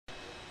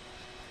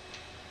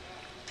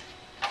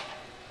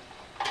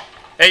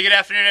Hey, good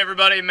afternoon,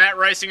 everybody. Matt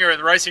Reisinger with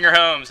Reisinger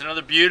Homes.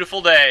 Another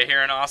beautiful day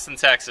here in Austin,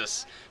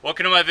 Texas.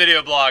 Welcome to my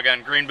video blog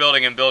on green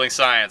building and building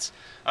science.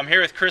 I'm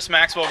here with Chris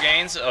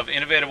Maxwell-Gaines of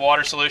Innovative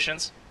Water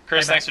Solutions.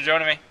 Chris, Hey, thanks for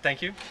joining me.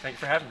 Thank you. Thank you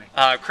for having me.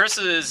 Chris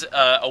is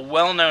a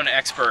well-known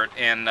expert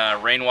in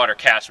rainwater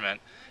catchment,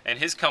 and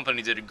his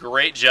company did a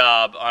great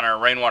job on our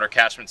rainwater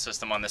catchment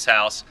system on this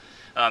house.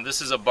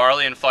 This is a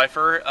Barley and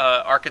Pfeiffer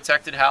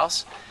architected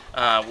house.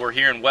 We're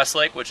here in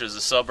Westlake, which is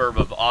a suburb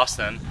of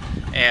Austin.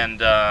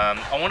 And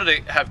I wanted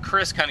to have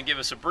Chris kind of give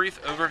us a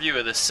brief overview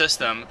of the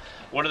system.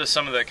 What are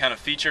some of the kind of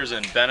features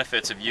and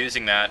benefits of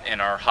using that in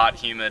our hot,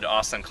 humid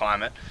Austin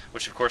climate,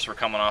 which of course we're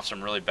coming off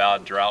some really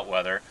bad drought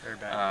weather. Very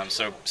bad.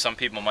 So some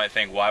people might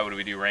think, why would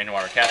we do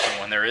rainwater catchment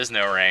when there is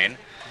no rain?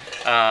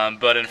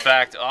 But in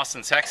fact,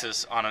 Austin,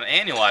 Texas, on an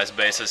annualized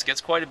basis,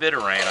 gets quite a bit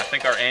of rain. I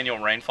think our annual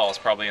rainfall is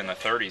probably in the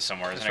 30s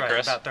somewhere, isn't it,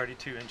 Chris? About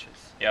 32 inches.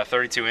 Yeah,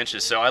 32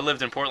 inches. So I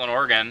lived in Portland,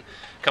 Oregon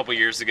a couple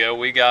years ago.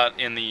 We got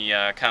in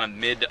the kind of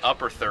mid to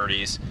upper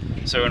 30s.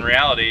 So in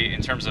reality,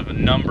 in terms of a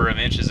number of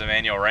inches of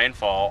annual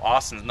rainfall,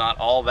 Austin's not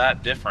all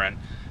that different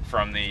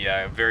from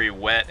the very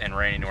wet and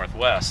rainy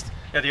Northwest.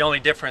 Yeah, the only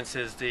difference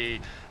is the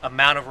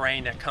amount of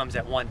rain that comes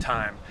at one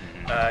time.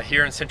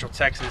 Here in Central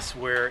Texas,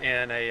 we're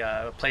in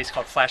a place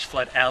called Flash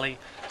Flood Alley,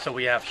 so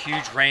we have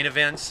huge rain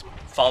events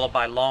followed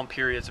by long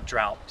periods of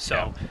drought.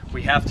 So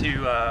we have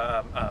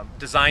to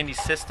design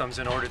these systems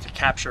in order to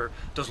capture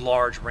those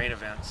large rain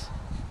events.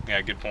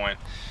 Yeah, good point.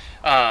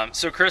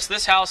 So Chris,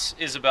 this house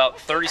is about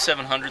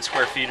 3,700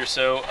 square feet or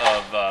so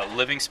of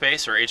living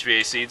space or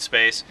HVAC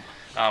space.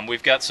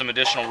 We've got some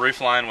additional roof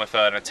line with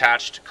an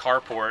attached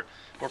carport.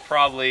 We're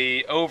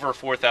probably over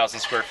 4,000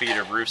 square feet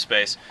of roof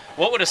space.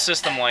 What would a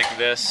system like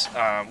this,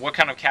 what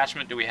kind of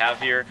catchment do we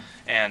have here,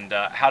 and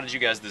how did you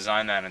guys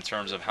design that in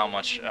terms of how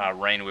much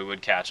rain we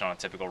would catch on a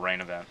typical rain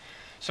event?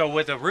 So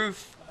with a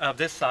roof of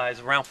this size,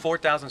 around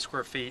 4,000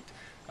 square feet,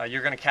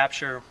 you're going to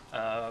capture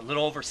a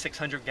little over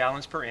 600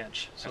 gallons per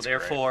inch. So That's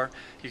therefore,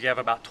 you have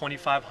about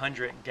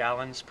 2,500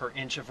 gallons per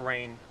inch of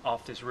rain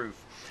off this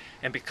roof.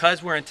 And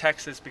because we're in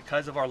Texas,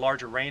 because of our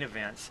larger rain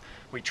events,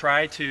 we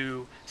try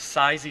to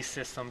size these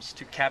systems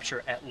to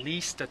capture at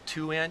least a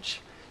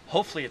 2-inch,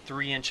 hopefully a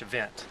 3-inch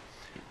event.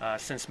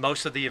 Since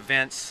most of the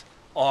events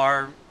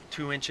are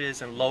 2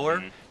 inches and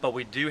lower, but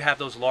we do have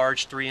those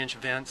large 3-inch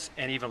events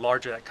and even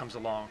larger that comes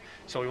along.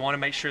 So we want to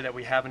make sure that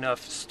we have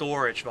enough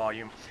storage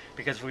volume,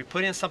 because if we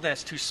put in something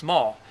that's too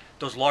small,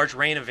 those large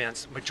rain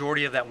events,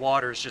 majority of that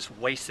water is just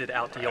wasted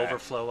out the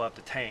overflow of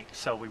the tank.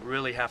 So we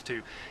really have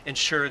to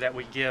ensure that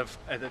we give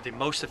the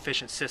most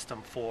efficient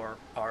system for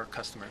our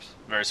customers.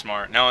 Very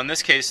smart. Now in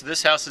this case,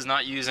 this house is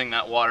not using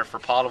that water for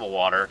potable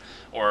water,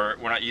 or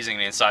we're not using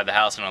it inside the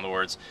house, in other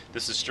words.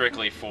 This is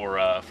strictly for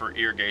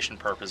irrigation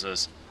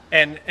purposes.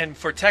 And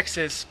for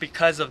Texas,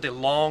 because of the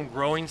long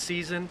growing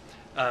season,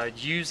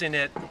 using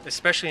it,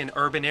 especially in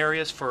urban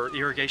areas for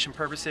irrigation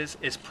purposes,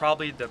 is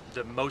probably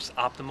the most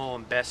optimal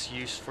and best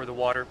use for the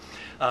water.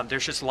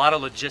 There's just a lot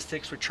of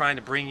logistics with trying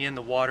to bring in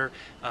the water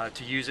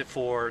to use it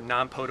for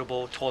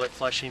non-potable toilet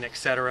flushing,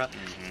 etc.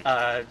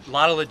 A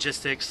lot of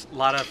logistics, a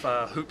lot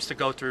of hoops to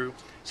go through.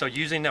 So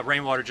using that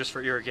rainwater just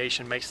for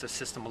irrigation makes the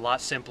system a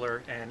lot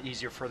simpler and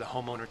easier for the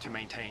homeowner to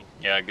maintain.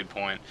 Yeah, good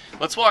point.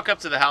 Let's walk up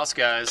to the house,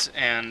 guys,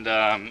 and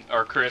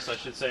or Chris, I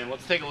should say, and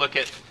let's take a look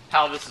at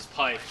how this is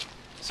piped.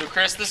 So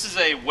Chris, this is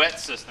a wet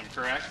system,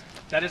 correct?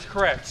 That is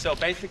correct. So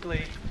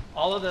basically,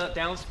 all of the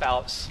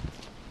downspouts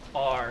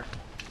are,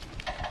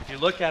 if you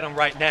look at them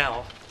right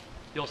now,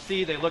 you'll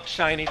see they look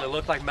shiny, they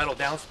look like metal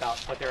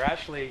downspouts, but they're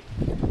actually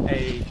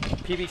a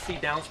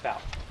PVC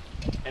downspout.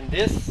 And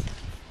this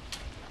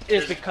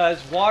is because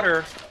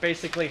water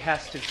basically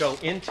has to go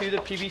into the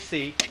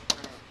PVC,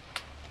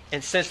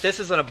 and since this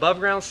is an above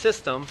ground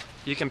system,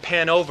 you can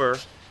pan over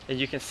and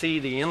you can see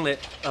the inlet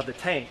of the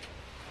tank.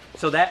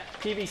 So that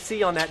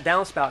PVC on that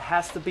downspout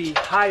has to be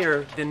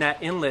higher than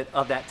that inlet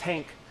of that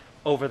tank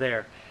over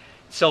there.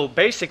 So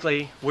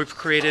basically, we've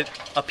created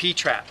a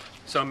P-trap.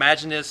 So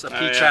imagine this, a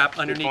P-trap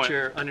underneath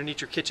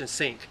your kitchen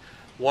sink.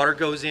 Water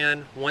goes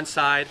in one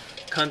side,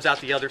 comes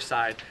out the other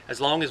side. As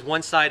long as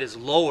one side is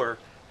lower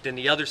than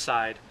the other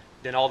side,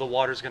 then all the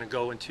water is going to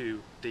go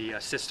into the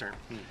cistern.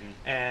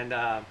 And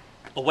a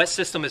wet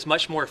system is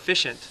much more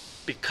efficient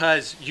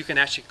because you can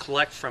actually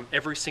collect from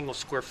every single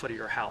square foot of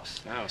your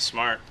house. Oh,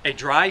 smart. A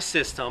dry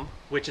system,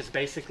 which is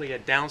basically a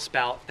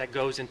downspout that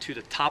goes into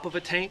the top of a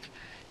tank,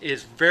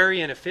 is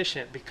very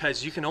inefficient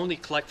because you can only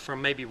collect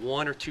from maybe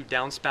 1 or 2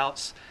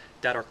 downspouts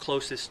that are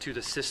closest to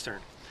the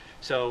cistern.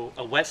 So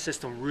a wet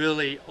system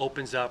really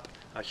opens up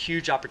a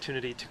huge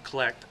opportunity to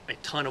collect a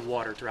ton of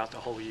water throughout the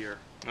whole year.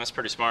 That's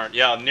pretty smart.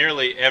 Yeah,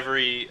 nearly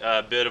every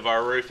bit of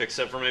our roof,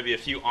 except for maybe a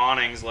few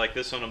awnings like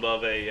this one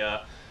above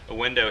a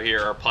window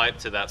here, are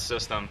piped to that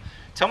system.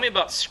 Tell me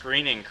about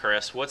screening,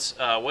 Chris.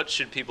 What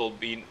should people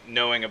be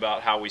knowing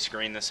about how we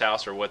screen this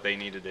house, or what they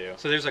need to do?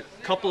 So there's a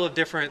couple of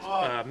different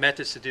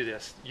methods to do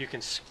this. You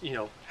can,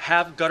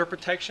 have gutter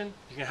protection.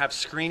 You can have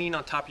screening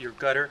on top of your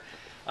gutter.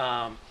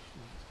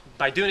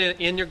 By doing it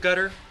in your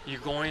gutter, you're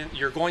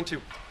going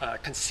to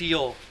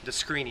conceal the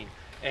screening.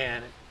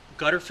 And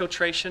gutter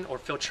filtration or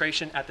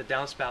filtration at the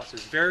downspouts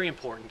is very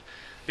important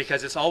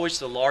because it's always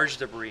the large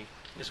debris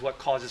is what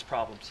causes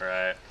problems.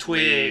 Right.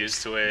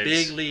 Twigs, Twigs.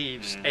 big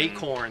leaves,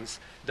 acorns,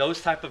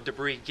 those type of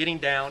debris getting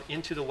down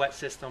into the wet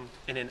system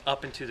and then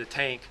up into the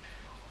tank.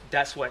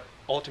 That's what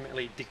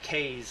ultimately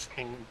decays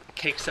and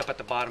cakes up at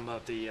the bottom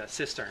of the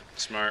cistern.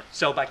 Smart.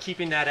 So by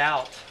keeping that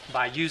out,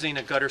 by using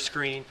a gutter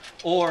screen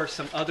or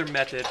some other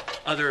method,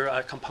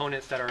 other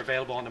components that are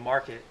available on the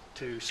market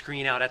to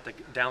screen out at the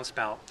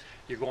downspout,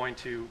 you're going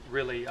to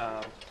really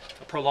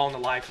prolong the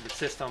life of the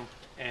system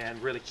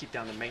and really keep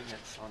down the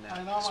maintenance on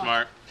that.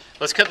 Smart.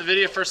 Let's cut the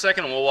video for a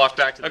second and we'll walk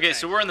back to the tank.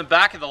 So we're in the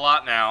back of the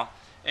lot now.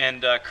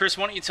 And Chris,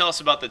 why don't you tell us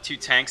about the 2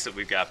 tanks that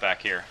we've got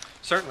back here?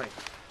 Certainly.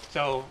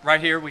 So right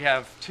here we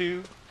have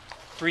 2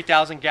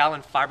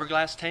 3,000-gallon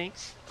fiberglass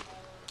tanks.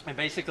 And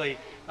basically,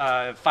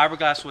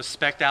 fiberglass was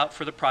spec'd out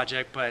for the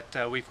project,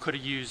 but we could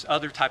have used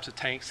other types of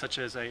tanks, such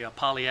as a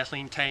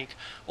polyethylene tank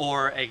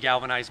or a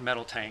galvanized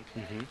metal tank.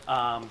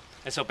 And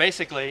so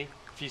basically,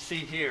 if you see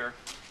here,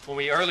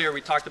 earlier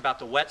we talked about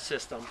the wet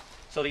system.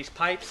 So these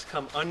pipes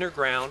come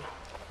underground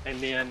and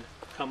then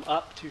come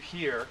up to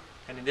here,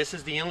 and then this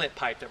is the inlet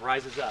pipe that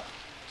rises up.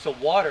 So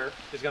water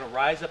is going to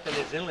rise up in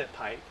this inlet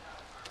pipe,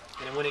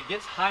 and then when it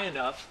gets high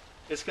enough,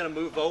 it's going to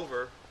move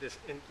over this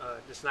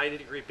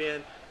 90-degree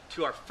bend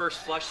to our first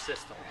flush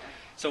system.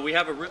 So we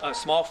have a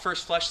small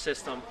first flush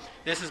system.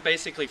 This is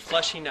basically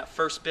flushing that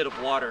first bit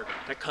of water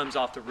that comes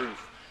off the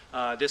roof.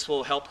 This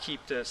will help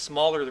keep the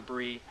smaller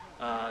debris,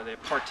 the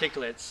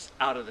particulates,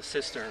 out of the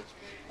cistern.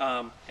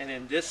 And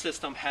then this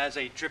system has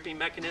a dripping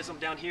mechanism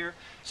down here.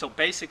 So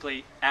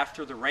basically,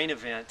 after the rain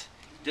event,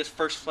 this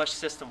first flush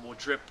system will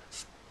drip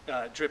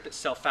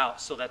itself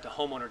out so that the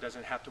homeowner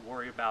doesn't have to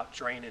worry about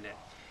draining it.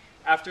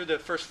 After the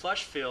first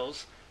flush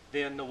fills,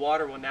 then the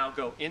water will now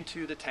go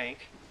into the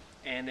tank,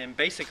 and then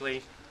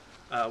basically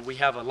we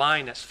have a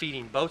line that's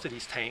feeding both of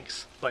these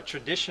tanks, but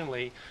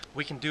traditionally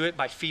we can do it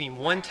by feeding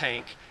one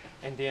tank,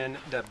 and then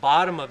the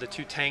bottom of the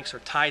 2 tanks are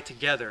tied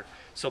together.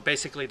 So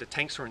basically the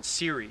tanks are in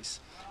series,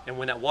 and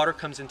when that water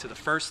comes into the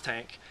first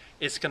tank,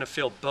 it's going to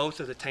fill both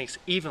of the tanks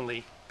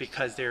evenly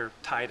because they're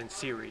tied in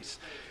series.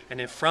 And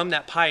then from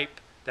that pipe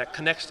that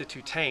connects the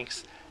 2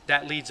 tanks,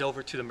 that leads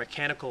over to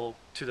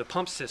the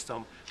pump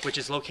system, which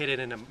is located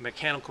in a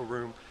mechanical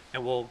room,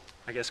 and we'll,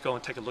 I guess, go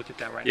and take a look at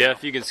that right now. Yeah,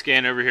 if you can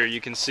scan over here, you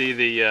can see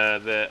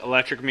the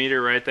electric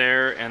meter right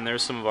there, and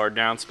there's some of our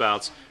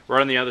downspouts.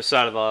 Right on the other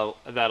side of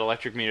that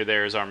electric meter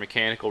there is our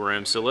mechanical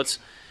room. So let's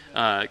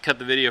cut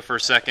the video for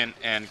a second,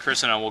 and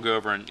Chris and I will go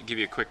over and give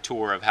you a quick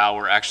tour of how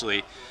we're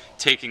actually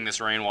taking this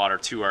rainwater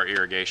to our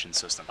irrigation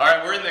system. All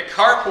right, we're in the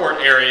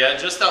carport area,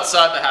 just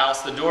outside the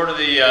house. The door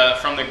to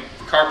from the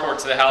carport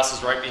to the house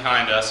is right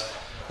behind us.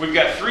 We've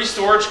got 3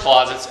 storage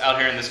closets out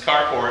here in this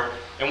carport,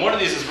 and one of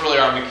these is really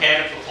our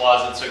mechanical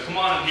closet. So come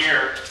on in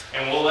here,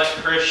 and we'll let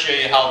Chris show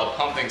you how the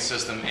pumping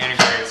system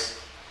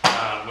integrates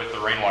with the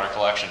rainwater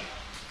collection.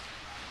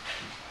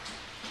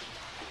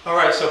 All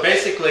right, so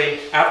basically,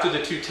 after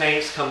the 2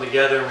 tanks come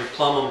together and we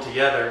plumb them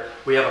together,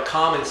 we have a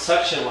common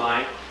suction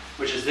line,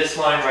 which is this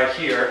line right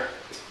here.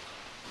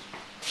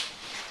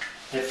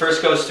 It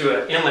first goes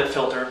through an inlet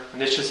filter,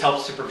 and this just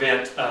helps to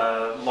prevent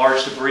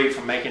large debris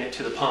from making it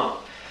to the pump.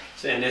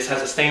 And this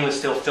has a stainless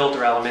steel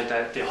filter element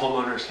that the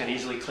homeowners can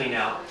easily clean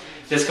out.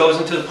 This goes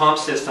into the pump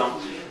system.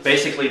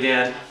 Basically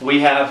then, we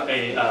have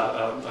a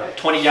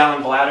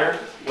 20-gallon bladder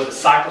with a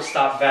cycle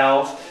stop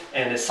valve,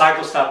 and the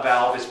cycle stop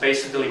valve is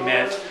basically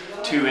meant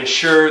to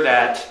ensure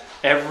that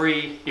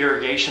every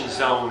irrigation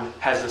zone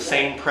has the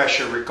same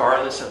pressure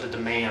regardless of the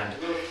demand.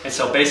 And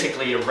so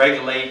basically it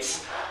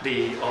regulates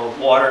the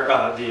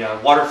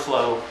water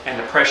flow and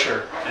the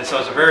pressure. And so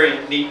it's a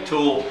very neat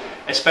tool,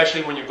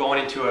 especially when you're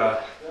going into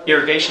a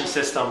irrigation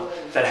system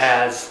that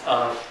has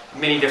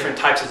many different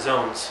types of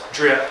zones: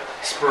 drip,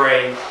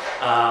 spray,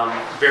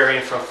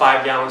 varying from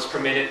 5 gallons per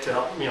minute to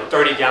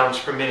 30 gallons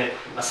per minute.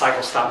 A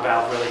cycle stop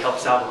valve really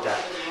helps out with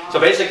that. So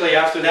basically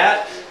after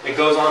that, it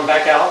goes on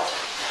back out.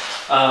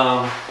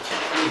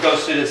 It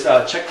goes through this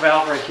check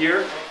valve right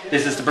here.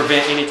 This is to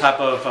prevent any type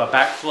of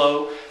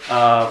backflow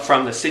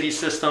from the city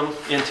system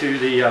into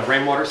the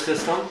rainwater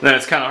system. Then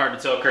it's kind of hard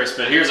to tell, Chris,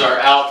 but here's our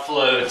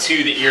outflow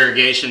to the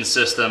irrigation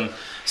system.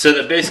 So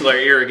that basically our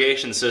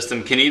irrigation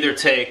system can either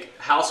take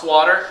house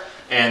water,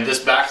 and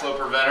this backflow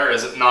preventer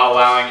is not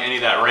allowing any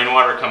of that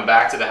rainwater to come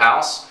back to the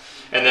house.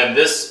 And then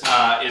this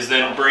is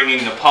then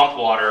bringing the pump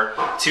water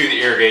to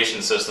the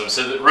irrigation system.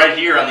 So that right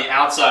here on the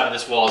outside of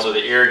this wall is where the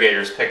irrigator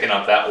is picking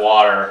up that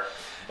water.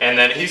 And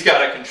then he's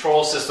got a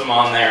control system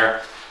on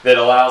there that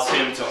allows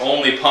him to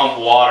only pump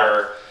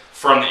water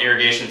from the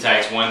irrigation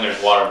tanks when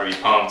there's water to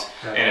be pumped.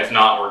 Right. And if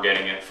not, we're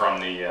getting it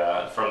from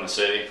the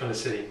city. From the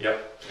city,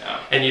 yep. Yeah.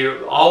 And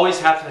you always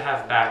have to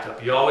have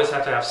backup. You always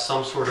have to have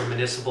some sort of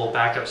municipal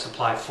backup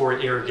supply for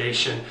an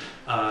irrigation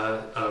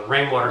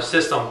rainwater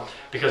system,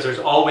 because there's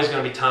always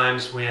going to be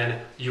times when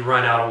you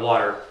run out of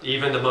water.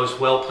 Even the most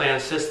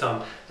well-planned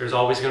system, there's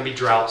always going to be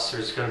droughts.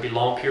 There's going to be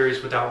long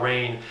periods without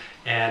rain,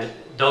 And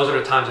those are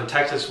the times in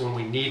Texas when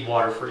we need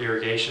water for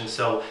irrigation.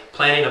 So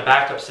planning a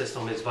backup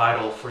system is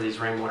vital for these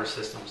rainwater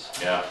systems.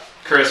 Yeah.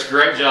 Chris,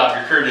 great job.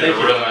 Your crew did a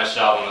really nice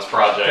job on this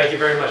project. Thank you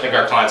very much. I think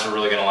our clients are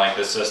really going to like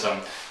this system.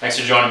 Thanks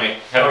for joining me.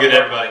 Have a good day,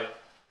 everybody.